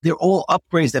They're all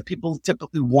upgrades that people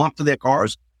typically want for their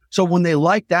cars. So when they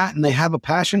like that and they have a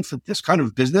passion for this kind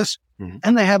of business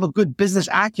and they have a good business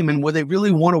acumen where they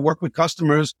really want to work with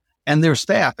customers and their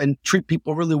staff and treat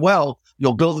people really well,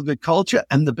 you'll build a good culture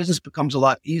and the business becomes a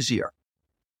lot easier.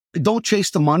 Don't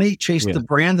chase the money, chase the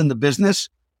brand and the business,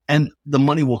 and the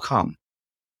money will come.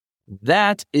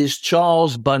 That is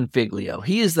Charles Bonfiglio.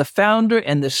 He is the founder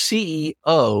and the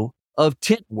CEO of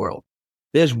Tint World.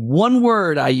 There's one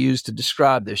word I use to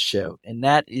describe this show, and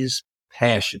that is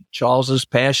passion. Charles's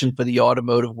passion for the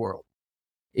automotive world.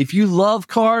 If you love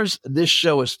cars, this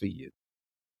show is for you.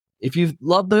 If you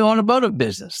love the automotive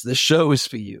business, this show is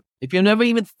for you. If you've never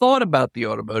even thought about the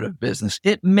automotive business,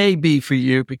 it may be for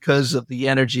you because of the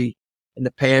energy and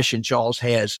the passion Charles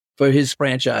has for his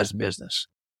franchise business.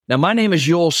 Now, my name is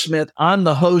Joel Smith. I'm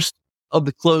the host of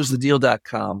the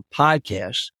CloseTheDeal.com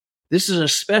podcast. This is a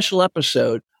special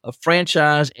episode of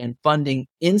Franchise and Funding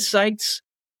Insights.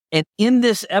 And in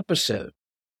this episode,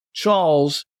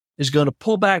 Charles is going to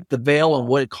pull back the veil on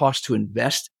what it costs to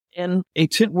invest in a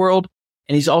tint world.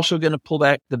 And he's also going to pull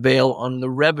back the veil on the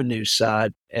revenue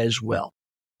side as well.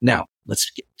 Now, let's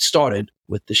get started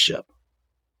with the show.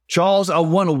 Charles, I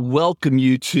want to welcome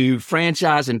you to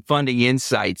Franchise and Funding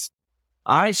Insights.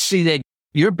 I see that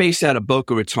you're based out of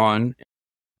Boca Raton.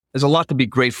 There's a lot to be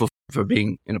grateful for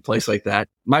being in a place like that.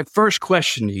 My first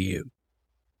question to you,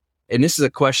 and this is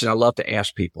a question I love to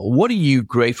ask people, what are you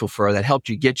grateful for that helped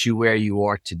you get you where you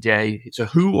are today? It's a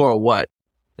who or a what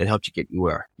that helped you get you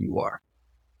where you are.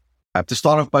 I have to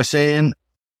start off by saying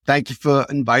thank you for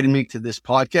inviting me to this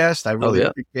podcast. I really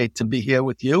appreciate to be here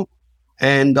with you.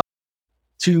 And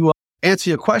to answer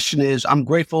your question is, I'm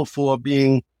grateful for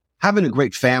having a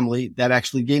great family that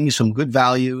actually gave me some good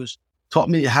values, taught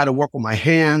me how to work with my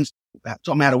hands,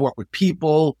 taught me how to work with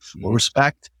people, with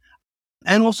respect,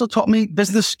 and also taught me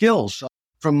business skills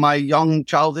from my young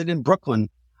childhood in Brooklyn.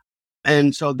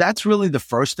 And so that's really the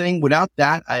first thing. Without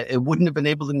that, I wouldn't have been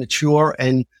able to mature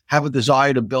and have a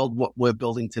desire to build what we're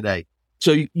building today.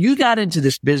 So you got into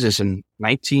this business in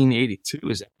 1982,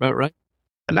 is that about right?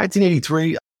 In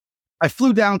 1983, I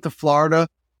flew down to Florida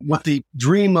with the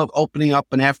dream of opening up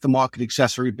an aftermarket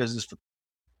accessory business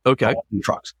for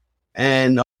trucks.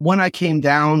 And when I came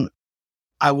down,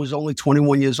 I was only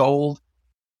 21 years old.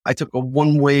 I took a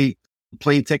one-way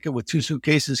plane ticket with 2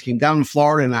 suitcases, came down to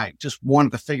Florida, and I just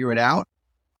wanted to figure it out.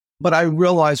 But I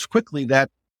realized quickly that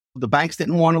the banks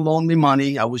didn't want to loan me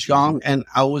money. I was young and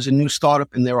I was a new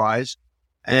startup in their eyes.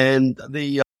 And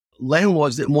the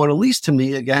landlords didn't want to lease to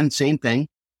me. Again, same thing.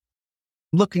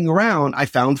 Looking around, I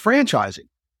found franchising.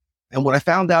 And what I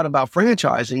found out about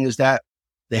franchising is that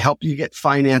they help you get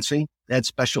financing. They had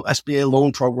special SBA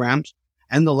loan programs.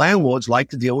 And the landlords like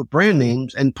to deal with brand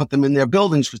names and put them in their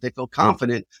buildings because they feel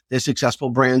confident they're successful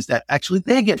brands that actually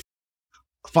they get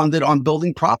funded on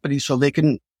building properties so they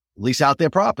can lease out their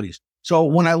properties. So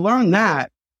when I learned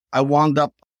that, I wound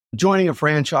up joining a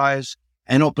franchise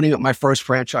and opening up my first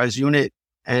franchise unit.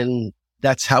 And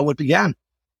that's how it began.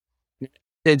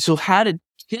 And so how did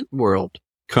Tint World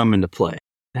come into play?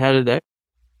 How did it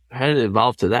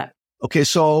evolve to that? Okay,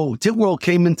 so Tint World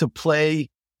came into play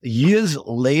years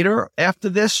later after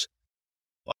this.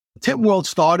 Tint World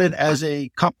started as a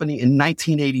company in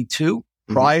 1982,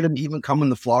 prior to even coming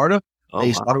to Florida.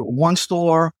 They started with one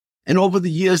store, and over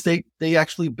the years, they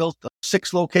actually built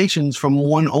 6 locations from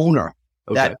one owner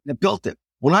that built it.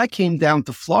 When I came down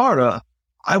to Florida,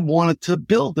 I wanted to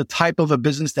build the type of a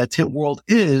business that Tint World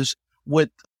is, with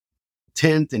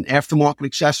tint and aftermarket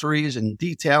accessories and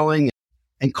detailing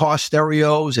and car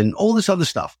stereos and all this other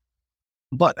stuff.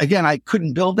 But again, I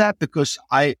couldn't build that because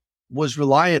I was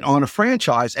reliant on a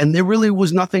franchise, and there really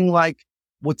was nothing like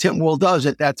what Tint World does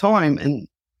at that time. And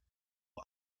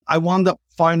I wound up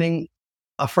finding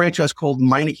a franchise called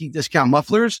Meineke Discount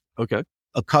Mufflers. Okay.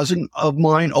 A cousin of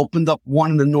mine opened up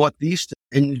one in the Northeast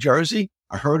in New Jersey.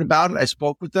 I heard about it. I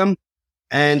spoke with them,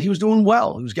 and he was doing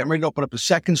well. He was getting ready to open up a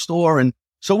second store. And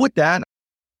so with that,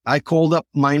 I called up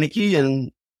Meineke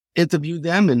and interviewed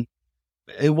them, and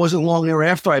it wasn't long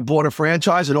thereafter I bought a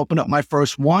franchise and opened up my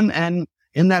first one. And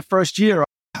in that first year,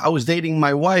 I was dating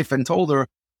my wife and told her,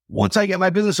 once I get my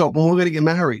business open, we're going to get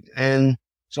married. And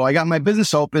so I got my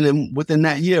business open, and within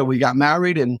that year, we got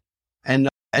married and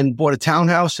bought a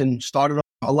townhouse and started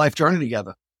a life journey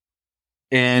together.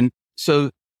 And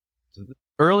so the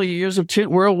early years of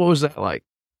Tint World, what was that like?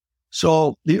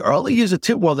 So the early years of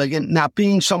Tint World, again, now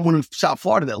being someone in South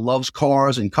Florida that loves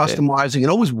cars and customizing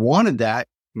and always wanted that,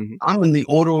 I'm in the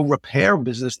auto repair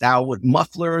business now with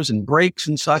mufflers and brakes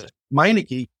and such,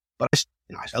 Meineke, but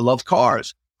I love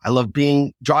cars. I love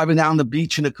driving down the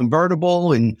beach in a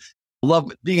convertible and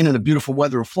love being in the beautiful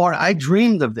weather of Florida. I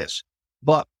dreamed of this.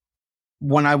 But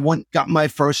when I got my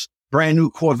first brand new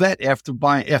Corvette after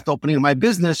opening my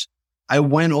business, I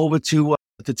went over to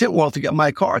Tint World to get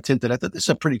my car tinted. I thought this is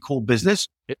a pretty cool business.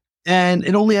 Yep. And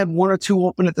it only had one or two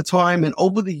open at the time. And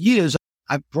over the years,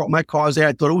 I brought my cars there.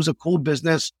 I thought it was a cool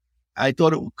business. I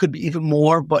thought it could be even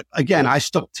more. But again, I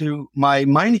stuck to my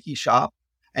Meineke shop.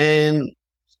 And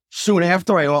soon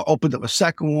after, I opened up a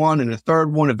second one and a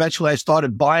third one. Eventually, I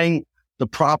started buying the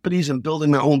properties and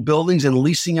building my own buildings and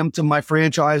leasing them to my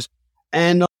franchise.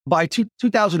 And by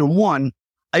 2001,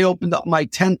 I opened up my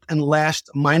 10th and last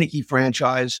Meineke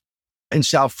franchise in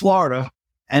South Florida.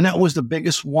 And that was the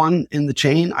biggest one in the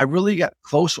chain. I really got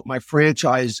close with my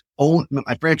franchisor,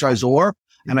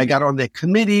 and I got on their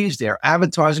committees, their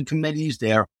advertising committees,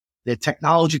 their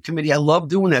technology committee. I love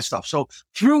doing that stuff. So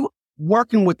through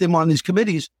working with them on these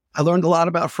committees, I learned a lot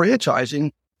about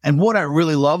franchising and what I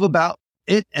really love about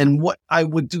it and what I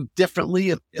would do differently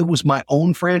if it was my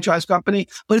own franchise company.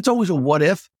 But it's always a what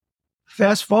if.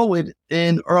 Fast forward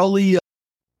in early,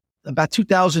 about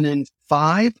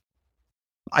 2005,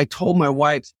 I told my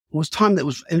wife it was time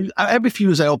every few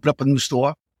years I opened up a new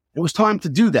store. It was time to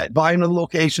do that, buy another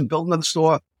location, build another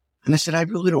store. And I said, I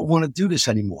really don't want to do this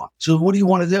anymore. So what do you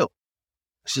want to do?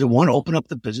 I said, I want to open up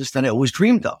the business that I always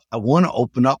dreamed of. I want to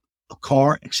open up a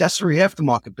car accessory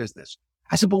aftermarket business.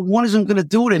 I said, but one isn't going to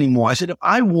do it anymore. I said, if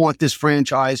I want this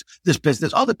franchise, this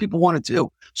business, other people want it too.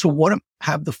 So what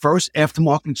have the first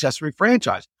aftermarket accessory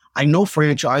franchise? I know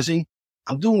franchising.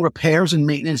 I'm doing repairs and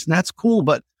maintenance, and that's cool,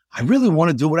 but I really want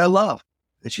to do what I love.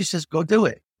 And she says, go do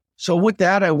it. So with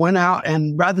that, I went out,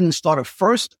 and rather than start a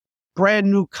first brand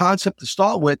new concept to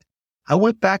start with, I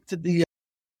went back to the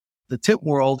Tint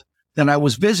World that I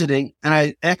was visiting, and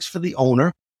I asked for the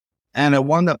owner, and I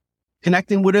wound up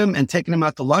connecting with him and taking him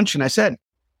out to lunch. And I said,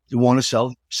 you want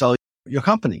to sell your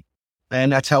company?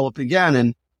 And that's how it began.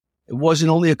 And it wasn't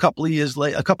only a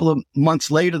couple of months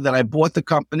later that I bought the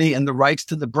company and the rights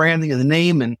to the branding and the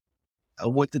name. And I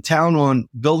went to town on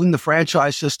building the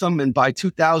franchise system. And by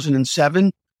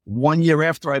 2007, 1 year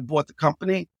after I bought the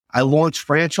company, I launched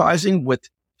franchising with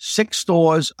 6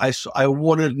 stores. I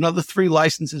awarded another 3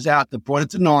 licenses out that brought it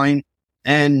to 9.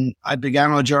 And I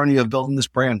began on a journey of building this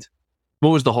brand. What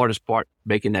was the hardest part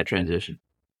making that transition?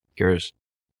 Curious.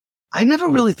 I never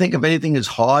really think of anything as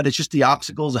hard. It's just the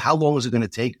obstacles. How long is it going to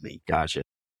take me? Gotcha.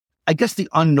 I guess the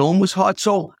unknown was hard.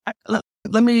 So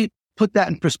let me put that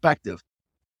in perspective.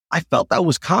 I felt I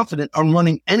was confident on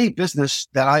running any business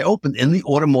that I opened in the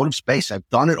automotive space. I've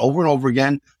done it over and over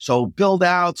again. So build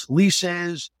outs,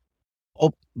 leases,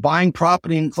 buying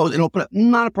property and close and open up,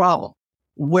 not a problem.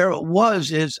 Where it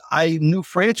was is I knew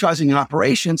franchising and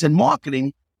operations and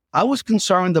marketing. I was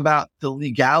concerned about the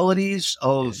legalities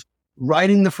of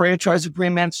writing the franchise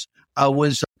agreements. I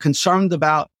was concerned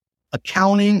about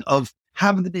accounting, of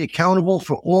having to be accountable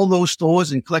for all those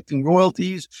stores and collecting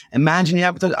royalties and managing the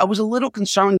advertising. I was a little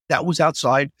concerned that was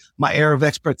outside my area of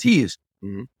expertise.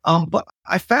 Mm-hmm. But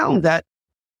I found that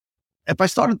if I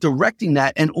started directing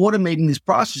that and automating these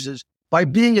processes by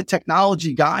being a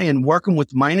technology guy and working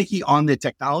with Meineke on their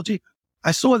technology,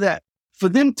 I saw that for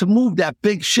them to move that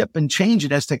big ship and change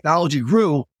it as technology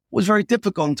grew was very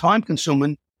difficult and time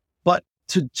consuming. But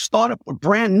to start up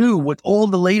brand new with all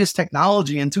the latest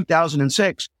technology in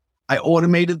 2006, I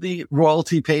automated the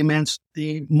royalty payments,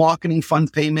 the marketing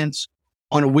fund payments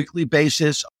on a weekly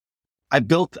basis. I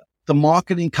built the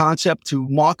marketing concept to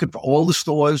market for all the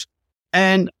stores.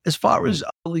 And as far as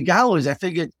legalities, I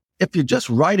figured if you're just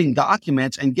writing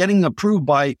documents and getting approved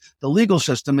by the legal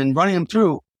system and running them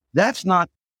through, that's not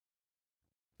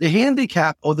the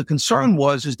handicap. Or the concern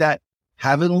is that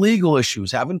having legal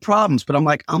issues, having problems. But I'm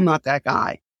like, I'm not that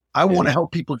guy. I want to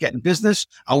help people get in business.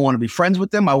 I want to be friends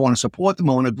with them. I want to support them.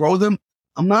 I want to grow them.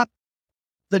 I'm not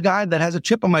the guy that has a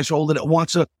chip on my shoulder that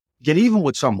wants to get even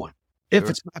with someone. If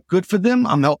it's not good for them,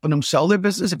 I'm helping them sell their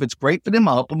business. If it's great for them,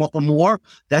 I'll help them up more.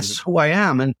 That's who I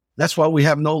am. And that's why we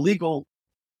have no legal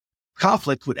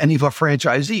conflict with any of our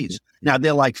franchisees. Now,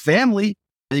 they're like family.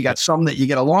 You got some that you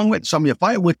get along with, some you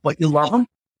fight with, but you love them.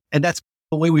 And that's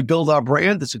the way we build our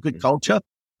brand. It's a good culture.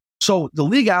 So the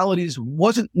legalities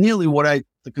wasn't nearly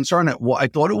the concern that I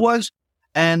thought it was.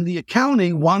 And the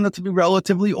accounting wound up to be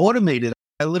relatively automated.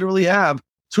 I literally have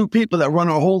 2 people that run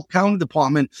our whole accounting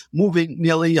department, moving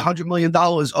nearly $100 million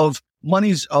of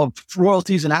monies of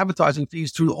royalties and advertising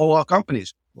fees to all our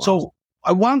companies. Wow. So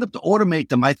I wound up to automate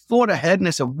them. I thought ahead and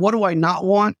I said, what do I not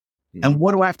want? And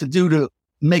what do I have to do to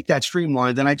make that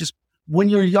streamlined? And when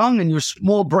you're young and you're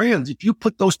small brands, if you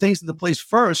put those things into place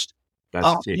first,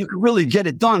 you can really get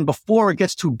it done before it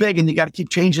gets too big and you got to keep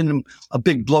changing them a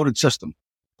big bloated system.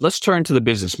 let's turn to the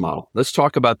business model. Let's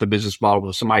talk about the business model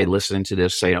with somebody listening to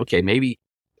this saying, okay, maybe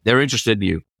they're interested in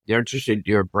you. They're interested in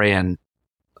your brand.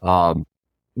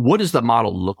 What does the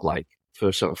model look like for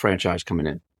a franchise coming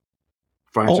in?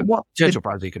 Potential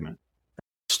franchisee coming in.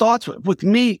 Starts with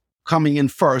me coming in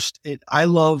first. I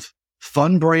love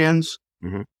fun brands.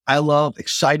 Mm-hmm. I love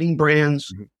exciting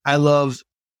brands. Mm-hmm. I love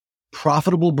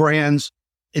profitable brands.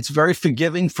 It's very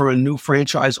forgiving for a new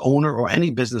franchise owner or any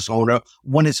business owner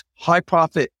when it's high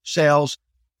profit sales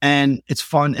and it's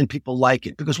fun and people like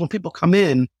it. Because when people come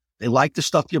in, they like the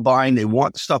stuff you're buying. They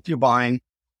want the stuff you're buying.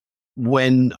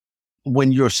 When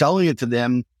you're selling it to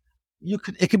them,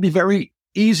 it could be very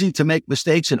easy to make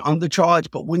mistakes and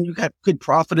undercharge. But when you got good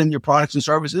profit in your products and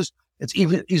services, it's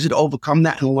even easy to overcome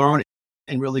that and learn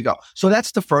and really go. So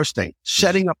that's the first thing,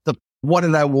 setting up what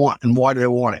did I want and why did I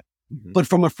want it? Mm-hmm. But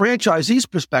from a franchisee's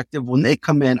perspective, when they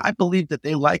come in, I believe that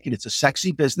they like it. It's a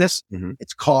sexy business. Mm-hmm.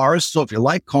 It's cars. So if you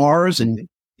like cars and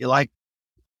you like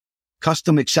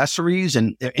custom accessories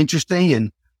and they're interesting,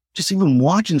 and just even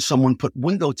watching someone put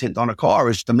window tint on a car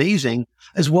is amazing,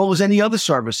 as well as any other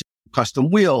service, custom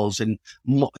wheels and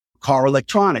car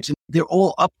electronics. And they're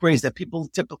all upgrades that people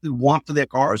typically want for their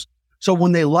cars. So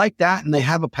when they like that and they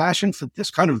have a passion for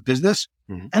this kind of business,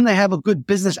 mm-hmm. and they have a good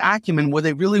business acumen where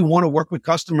they really want to work with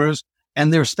customers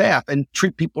and their staff and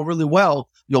treat people really well,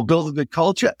 you'll build a good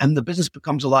culture and the business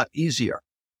becomes a lot easier.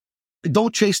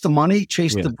 Don't chase the money,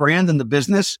 chase the brand and the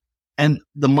business, and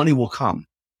the money will come.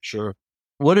 Sure.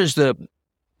 What does a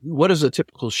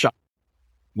typical shop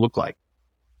look like?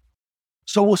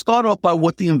 So we'll start off by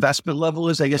what the investment level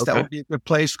is. I guess that would be a good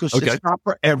place because it's not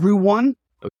for everyone,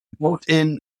 both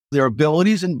in their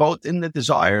abilities and both in the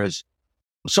desires.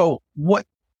 So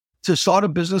to start a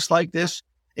business like this,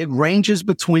 it ranges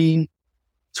between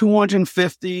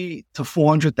 $250,000 to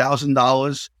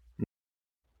 $400,000.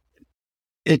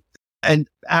 And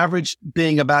average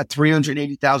being about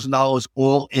 $380,000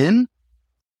 all in.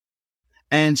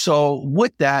 And so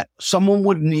with that, someone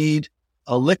would need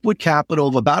a liquid capital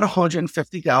of about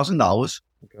 $150,000.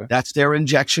 Okay. That's their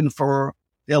injection for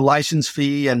their license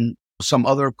fee and some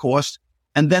other cost.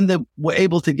 And then we're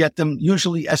able to get them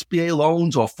usually SBA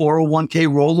loans or 401k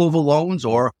rollover loans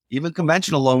or even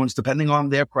conventional loans, depending on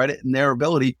their credit and their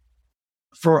ability,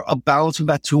 for a balance of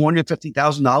about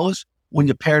 $250,000. When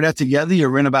you pair that together,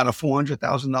 you're in about a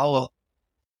 $400,000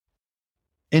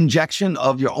 injection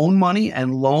of your own money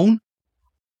and loan.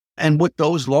 And with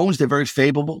those loans, they're very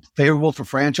favorable for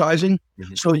franchising.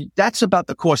 Mm-hmm. So that's about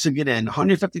the cost to get in.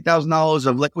 $150,000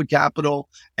 of liquid capital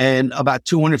and about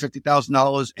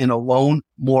 $250,000 in a loan,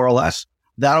 more or less.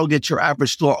 That'll get your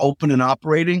average store open and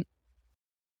operating.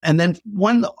 And then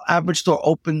when the average store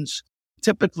opens,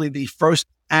 typically the first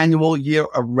annual year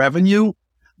of revenue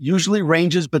usually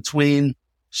ranges between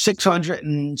 $600,000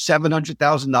 and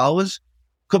 $700,000.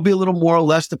 Could be a little more or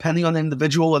less depending on the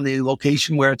individual and the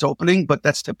location where it's opening, but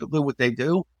that's typically what they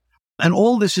do. And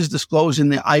all this is disclosed in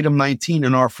the item 19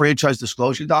 in our franchise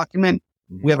disclosure document.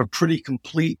 Mm-hmm. We have a pretty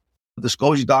complete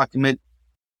disclosure document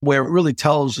where it really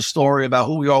tells the story about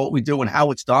who we are, what we do, and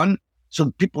how it's done. So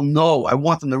that people know, I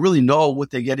want them to really know what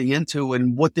they're getting into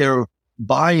and what they're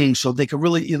buying so they can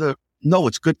really either know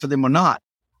it's good for them or not,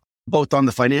 both on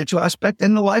the financial aspect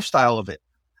and the lifestyle of it.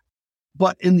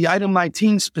 But in the item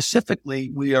 19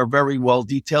 specifically, we are very well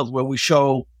detailed where we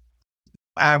show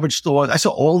average stores. I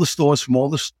saw all the stores from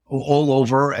all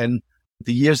over and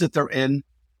the years that they're in.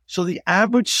 So the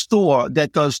average store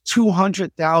that does the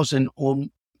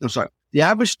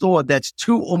average store that's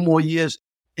 2 or more years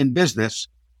in business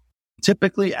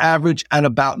typically average at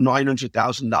about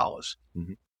 $900,000.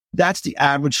 Mm-hmm. That's the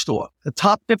average store. The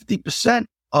top 50%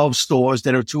 of stores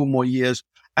that are 2 or more years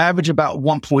average about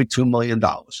 $1.2 million.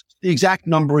 The exact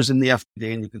number is in the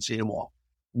FD and you can see them all.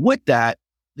 With that,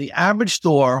 the average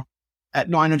store at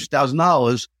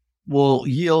 $900,000 will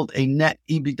yield a net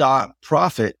EBITDA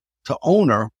profit to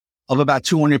owner of about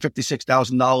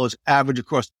 $256,000 average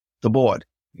across the board.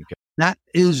 Okay. That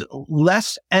is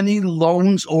less any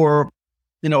loans or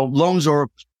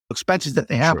expenses that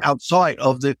they have outside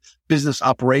of the business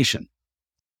operation.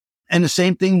 And the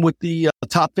same thing with the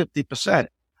top 50%.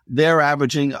 They're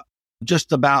averaging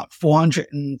just about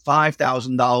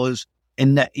 $405,000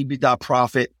 in net EBITDA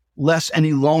profit, less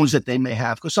any loans that they may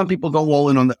have. Because some people go all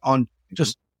in on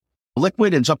just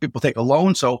liquid and some people take a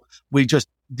loan. So we just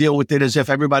deal with it as if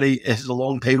everybody has a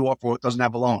loan paid off or doesn't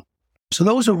have a loan. So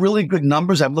those are really good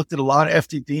numbers. I've looked at a lot of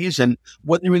FTDs, and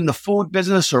whether you're in the food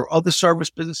business or other service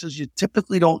businesses, you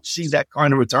typically don't see that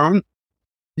kind of return.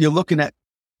 You're looking at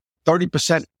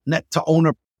 30% net to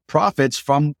owner profits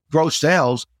from gross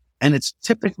sales. And it's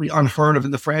typically unheard of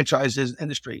in the franchise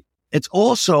industry. It's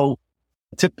also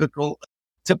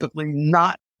typically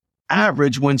not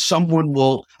average when someone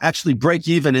will actually break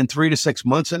even in 3 to 6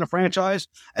 months in a franchise,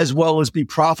 as well as be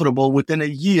profitable within a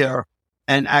year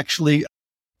and actually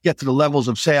get to the levels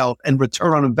of sale and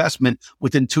return on investment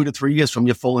within 2 to 3 years from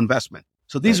your full investment.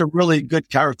 So these are really good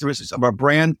characteristics of our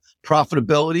brand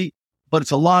profitability, but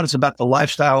it's about the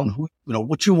lifestyle and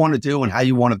what you want to do and how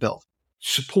you want to build.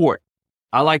 Support.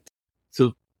 I like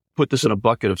to put this in a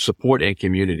bucket of support and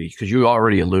community because you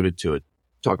already alluded to it,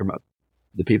 talking about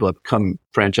the people that become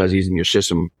franchisees in your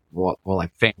system, well,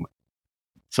 like family.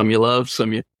 Some you love,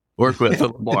 some you work with a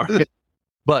little more.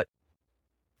 But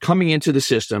coming into the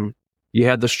system, you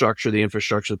have the structure, the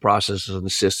infrastructure, the processes, and the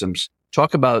systems.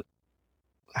 Talk about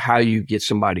how you get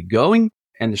somebody going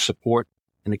and the support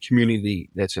and the community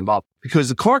that's involved. Because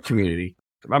the car community,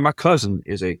 my cousin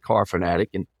is a car fanatic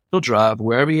and he'll drive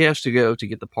wherever he has to go to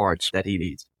get the parts that he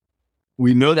needs.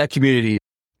 We know that community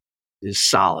is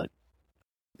solid.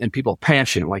 And people are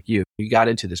passionate like you. You got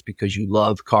into this because you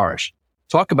love cars.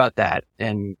 Talk about that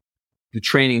and the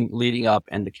training leading up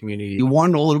and the community. You want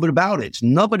to know a little bit about it.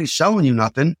 Nobody's selling you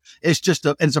nothing. It's just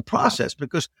it's a process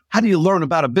because how do you learn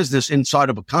about a business inside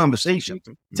of a conversation?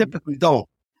 Mm-hmm. Typically don't.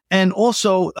 And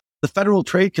also the Federal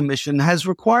Trade Commission has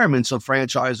requirements of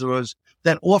franchisors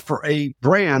that offer a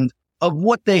brand of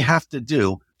what they have to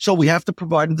do. So we have to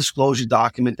provide a disclosure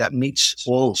document that meets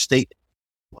all state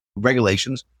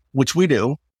regulations, which we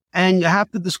do. And you have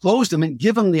to disclose them and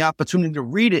give them the opportunity to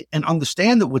read it and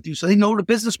understand it with you so they know the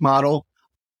business model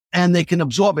and they can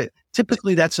absorb it.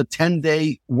 Typically, that's a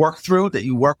 10-day work through that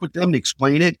you work with them,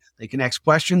 explain it. They can ask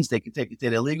questions. They can take it to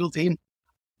their legal team.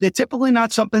 They're typically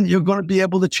not something you're going to be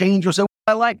able to change or say,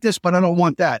 I like this, but I don't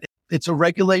want that. It's a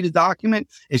regulated document.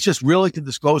 It's just really to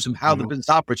disclose them how the business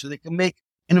operates so they can make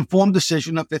an informed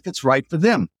decision of if it's right for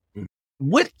them.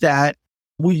 With that,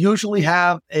 we usually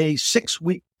have a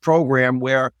 6-week program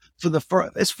where for the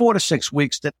first, it's 4 to 6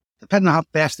 weeks, that depending on how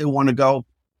fast they want to go,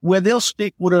 where they'll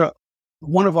speak with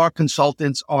one of our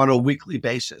consultants on a weekly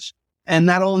basis. And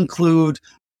that'll include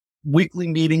weekly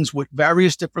meetings with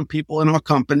various different people in our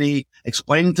company,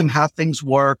 explaining to them how things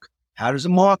work. How does the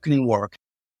marketing work?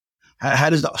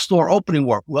 How does the store opening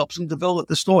work? Who helps them develop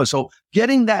the store? So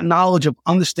getting that knowledge of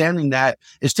understanding that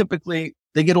is typically,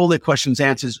 they get all their questions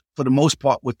answered for the most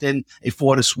part within a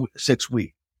 4 to 6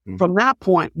 week. Mm-hmm. From that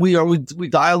point, we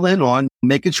dial in on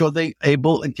making sure they're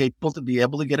able and capable to be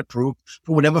able to get approved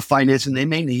for whatever financing they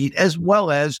may need, as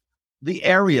well as the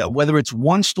area, whether it's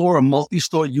one store or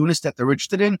multi-store units that they're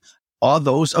interested in, are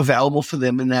those available for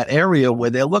them in that area where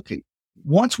they're looking.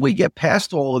 Once we get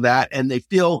past all of that and they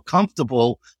feel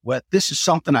comfortable with this is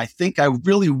something I think I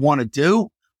really want to do,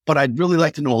 but I'd really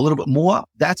like to know a little bit more,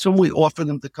 that's when we offer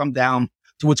them to come down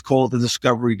to what's called the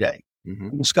Discovery Day.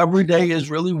 Mm-hmm. Discovery Day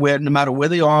is really where, no matter where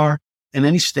they are in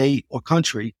any state or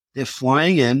country, they're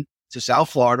flying in to South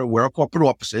Florida, where our corporate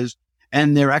office is,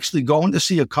 and they're actually going to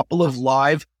see a couple of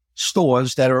live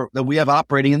stores that we have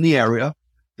operating in the area.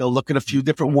 They'll look at a few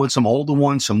different ones, some older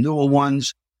ones, some newer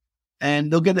ones,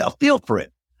 and they'll get a feel for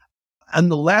it. And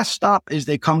the last stop is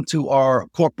they come to our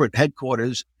corporate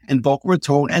headquarters in Boca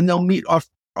Raton, and they'll meet our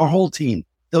whole team.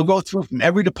 They'll go through from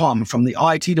every department, from the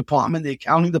IT department, the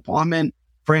accounting department,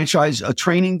 franchise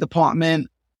training department,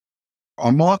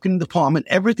 our marketing department,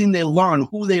 everything they learn,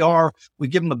 who they are. We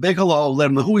give them a big hello, let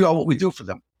them know who we are, what we do for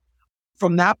them.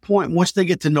 From that point, once they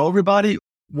get to know everybody,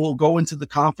 we'll go into the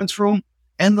conference room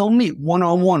and they'll meet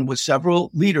one-on-one with several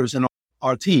leaders in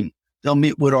our team. They'll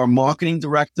meet with our marketing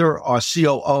director, our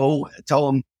COO, tell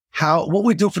them what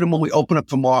we do for them when we open up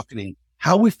for marketing,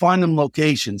 how we find them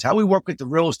locations, how we work with the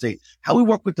real estate, how we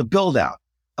work with the build out.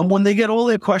 And when they get all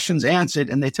their questions answered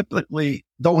and they typically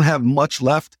don't have much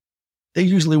left, they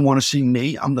usually want to see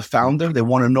me. I'm the founder. They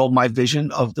want to know my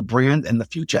vision of the brand and the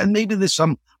future. And maybe there's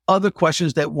some other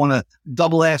questions that want to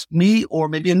double ask me, or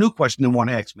maybe a new question they want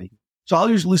to ask me. So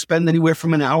I'll usually spend anywhere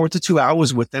from an hour to 2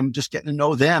 hours with them, just getting to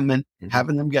know them and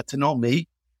having them get to know me.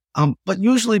 But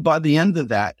usually by the end of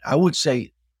that, I would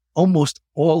say almost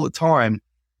all the time,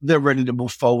 they're ready to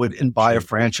move forward and buy a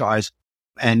franchise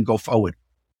and go forward.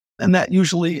 And that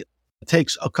usually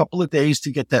takes a couple of days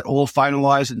to get that all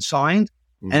finalized and signed.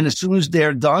 Mm-hmm. And as soon as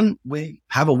they're done, we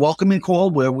have a welcoming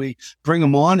call where we bring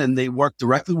them on and they work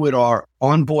directly with our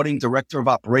onboarding director of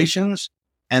operations,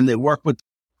 and they work with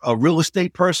a real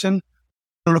estate person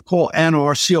on a call, and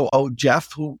our COO,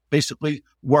 Jeff, who basically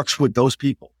works with those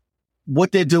people.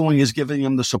 What they're doing is giving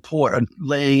them the support and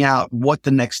laying out what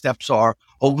the next steps are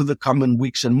over the coming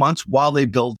weeks and months while they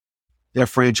build their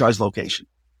franchise location.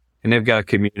 And they've got a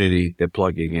community they're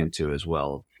plugging into as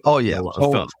well. Oh, yeah.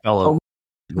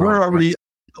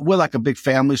 We're like a big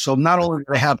family. So not only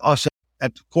do they have us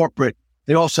at the corporate,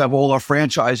 They also have all our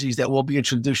franchisees that will be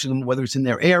introducing them, whether it's in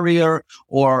their area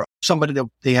or somebody that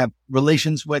they have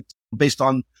relations with based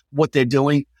on what they're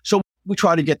doing. So we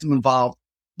try to get them involved.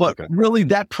 But really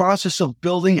that process of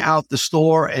building out the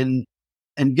store and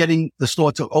getting the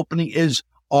store to opening is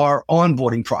our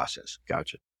onboarding process.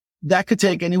 Gotcha. That could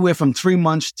take anywhere from 3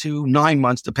 months to 9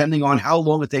 months, depending on how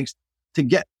long it takes to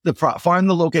get find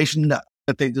the location that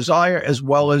they desire, as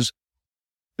well as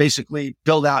basically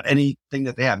build out anything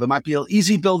that they have. It might be an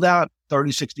easy build out,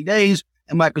 30, 60 days.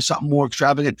 It might be something more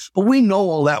extravagant, but we know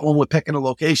all that when we're picking a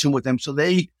location with them so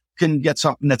they can get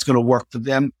something that's going to work for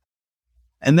them.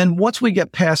 And then once we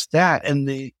get past that and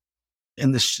the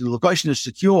location is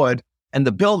secured and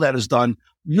the build that is done,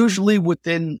 usually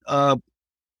within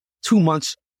 2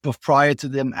 months prior to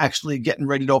them actually getting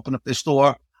ready to open up their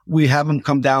store, we have them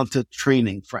come down to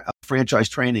training, franchise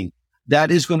training.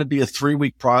 That is going to be a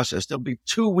 3-week process. There'll be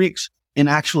 2 weeks in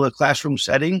actual classroom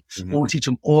setting. Where we teach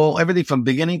them everything from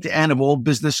beginning to end of all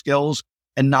business skills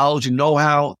and knowledge and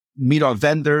know-how, meet our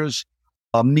vendors,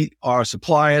 meet our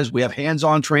suppliers. We have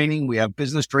hands-on training. We have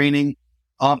business training.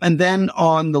 And then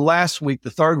on the last week, the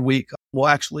third week, we'll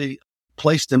actually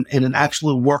place them in an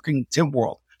actual working Tint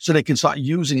world so they can start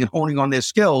using and honing on their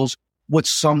skills with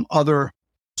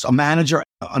a manager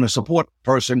and a support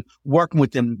person working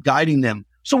with them, guiding them.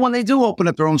 So when they do open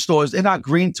up their own stores, they're not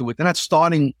green to it. They're not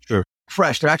starting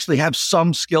fresh. They actually have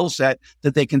some skill set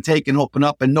that they can take and open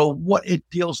up and know what it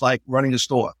feels like running a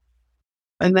store.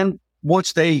 And then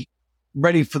once they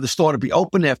ready for the store to be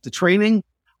open after training,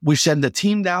 we send a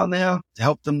team down there to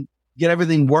help them get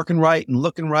everything working right and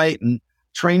looking right and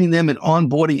training them and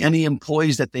onboarding any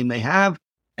employees that they may have.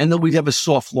 And then we have a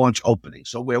soft launch opening.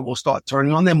 So where we'll start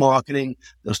turning on their marketing.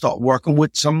 They'll start working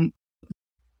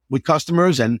with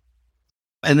customers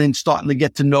and then starting to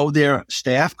get to know their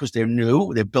staff because they're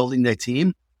new. They're building their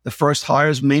team. The first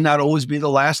hires may not always be the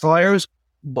last hires,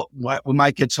 but we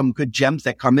might get some good gems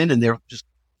that come in and they're just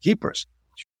keepers.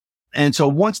 And so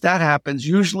once that happens,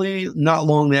 usually not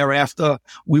long thereafter,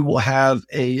 we will have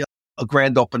a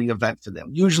grand opening event for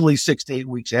them. Usually 6 to 8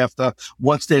 weeks after,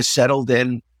 once they're settled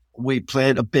in, we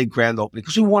plan a big grand opening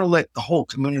because we want to let the whole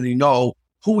community know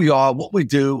who we are, what we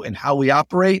do, and how we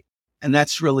operate. And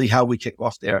that's really how we kick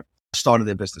off their start of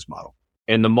their business model.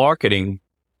 And the marketing,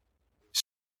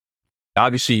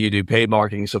 obviously you do paid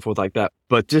marketing and so forth like that,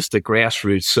 but just the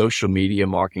grassroots social media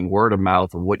marketing, word of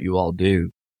mouth of what you all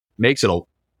do makes it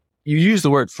you use the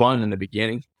word fun in the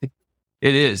beginning.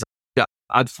 It is.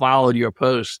 I've followed your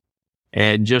posts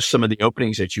and just some of the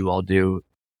openings that you all do.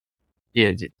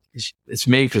 Yeah, it's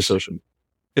made for social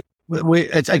media.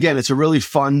 It's a really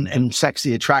fun and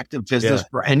sexy, attractive business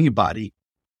for anybody.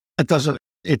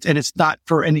 It's not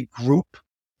for any group.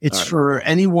 It's for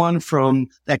anyone from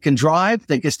that can drive,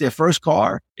 that gets their first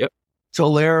car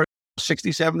till they're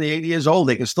 60, 70, 80 years old.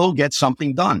 They can still get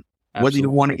something done. Absolutely. Whether you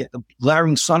want to get the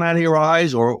glaring sun out of your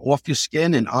eyes or off your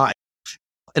skin and eye,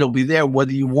 it'll be there.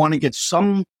 Whether you want to get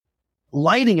some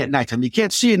lighting at nighttime, you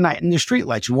can't see at night in the street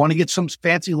lights. You want to get some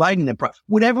fancy lighting,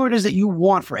 whatever it is that you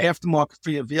want for aftermarket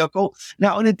for your vehicle.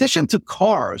 Now, in addition to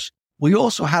cars, we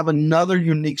also have another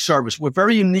unique service. We're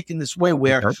very unique in this way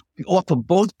where we offer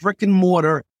both brick and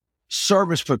mortar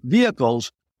service for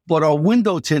vehicles, but our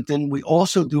window tinting, we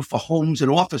also do for homes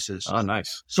and offices. Oh,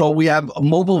 nice. So we have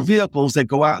mobile vehicles that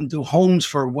go out and do homes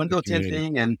for window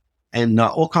tinting and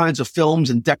all kinds of films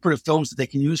and decorative films that they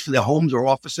can use for their homes or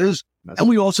offices. And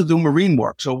we also do marine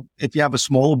work. So if you have a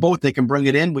smaller boat, they can bring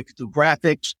it in. We could do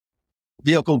graphics,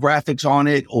 vehicle graphics on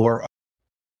it, or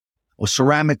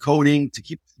ceramic coating to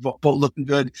keep the boat looking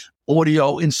good.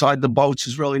 Audio inside the boats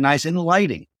is really nice, and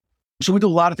lighting. So we do a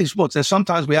lot of things for boats. And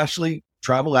sometimes we actually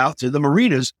travel out to the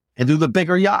marinas and do the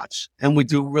bigger yachts, and we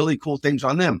do really cool things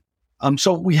on them.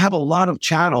 So we have a lot of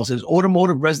channels. There's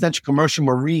automotive, residential, commercial,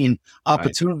 marine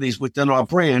opportunities within our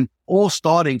brand, all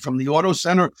starting from the auto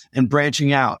center and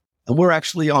branching out. And we're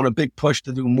actually on a big push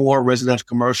to do more residential,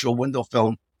 commercial, window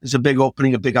film. There's a big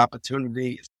opening, a big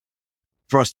opportunity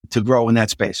for us to grow in that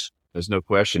space. There's no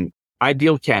question.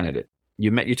 Ideal candidate.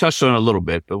 You touched on it a little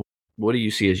bit, but what do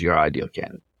you see as your ideal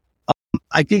candidate?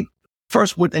 I think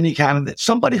first with any candidate,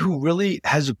 somebody who really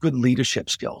has a good leadership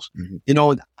skills.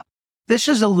 Mm-hmm. This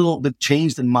is a little bit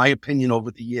changed in my opinion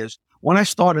over the years. When I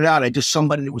started out, I just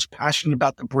somebody that was passionate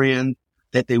about the brand,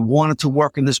 that they wanted to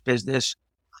work in this business.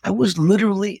 I was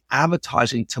literally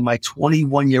advertising to my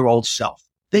 21-year-old self,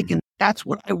 thinking that's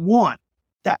what I want.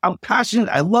 That I'm passionate.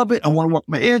 I love it. I want to work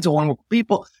with my hands. I want to work with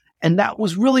people. And that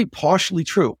was really partially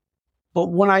true. But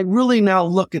when I really now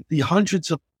look at the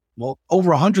over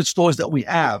 100 stores that we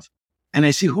have, and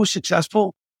I see who's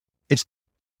successful, it's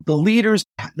the leaders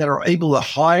that are able to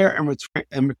hire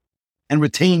and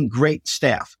retain great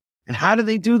staff. And how do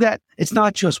they do that? It's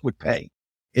not just with pay.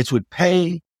 It's with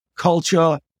pay,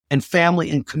 culture, and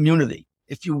family and community.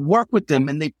 If you work with them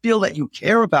and they feel that you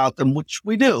care about them, which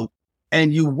we do,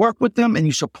 and you work with them and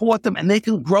you support them and they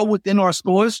can grow within our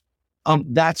stores,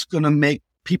 that's going to make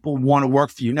people want to work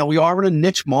for you. Now, we are in a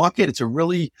niche market. It's a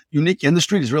really unique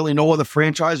industry. There's really no other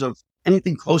franchise of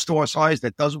anything close to our size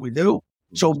that does what we do.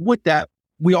 So with that,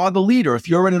 we are the leader. If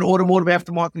you're in an automotive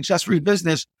aftermarket accessory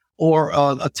business or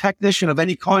a technician of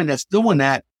any kind that's doing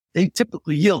that, they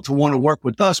typically yield to want to work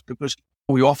with us because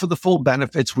we offer the full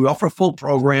benefits. We offer a full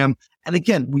program. And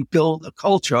again, we build a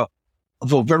culture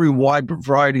of a very wide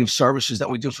variety of services that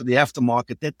we do for the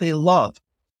aftermarket that they love.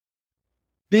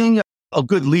 Being a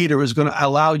good leader is going to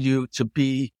allow you to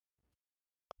be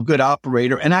a good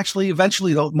operator. And actually,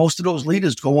 eventually, most of those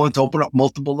leaders go on to open up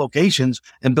multiple locations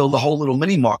and build a whole little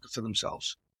mini market for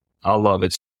themselves. I love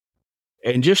it.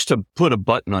 And just to put a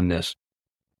button on this,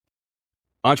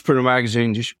 Entrepreneur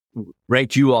Magazine just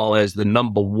ranked you all as the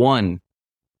number one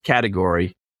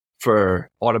category for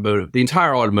automotive, the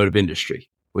entire automotive industry,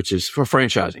 which is for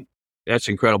franchising. That's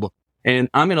incredible. And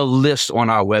I'm going to list on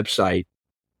our website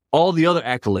all the other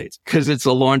accolades because it's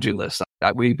a laundry list.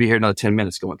 We'd be here another 10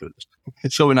 minutes going through this.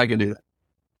 So we're not going to do that.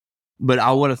 But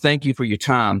I want to thank you for your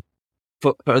time.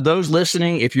 For those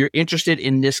listening, if you're interested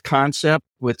in this concept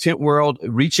with Tint World,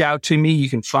 reach out to me. You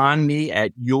can find me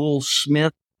at Ewell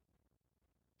Smith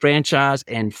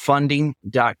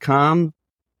franchiseandfunding.com,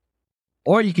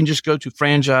 or you can just go to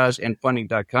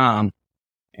franchiseandfunding.com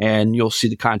and you'll see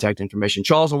the contact information.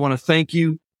 Charles, I want to thank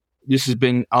you. This has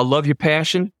been, I love your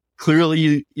passion.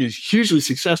 Clearly you're hugely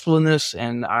successful in this,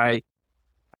 and we're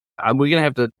going to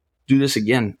have to do this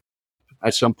again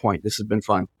at some point. This has been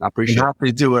fun. I appreciate it. Happy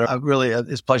to do it.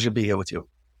 It's a pleasure to be here with you.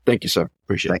 Thank you, sir.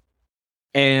 Appreciate it.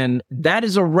 And that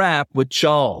is a wrap with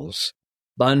Charles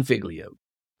Bonfiglio.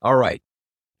 All right.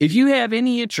 If you have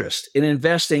any interest in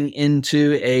investing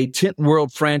into a Tint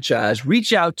World franchise,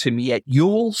 reach out to me at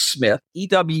Ewell Smith,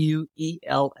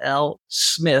 EWELL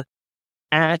Smith,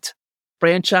 at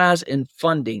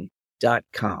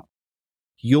franchiseandfunding.com.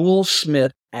 Ewell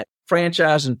Smith at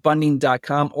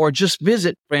franchiseandfunding.com, or just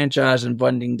visit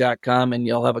franchiseandfunding.com and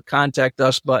you'll have a contact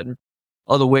us button,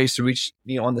 other ways to reach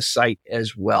me on the site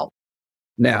as well.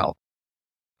 Now,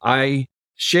 I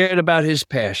shared about his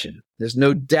passion. There's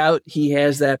no doubt he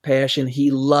has that passion.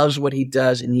 He loves what he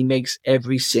does, and he makes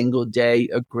every single day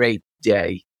a great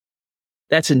day.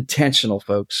 That's intentional,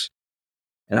 folks.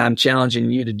 And I'm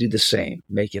challenging you to do the same.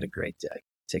 Make it a great day.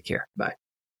 Take care. Bye.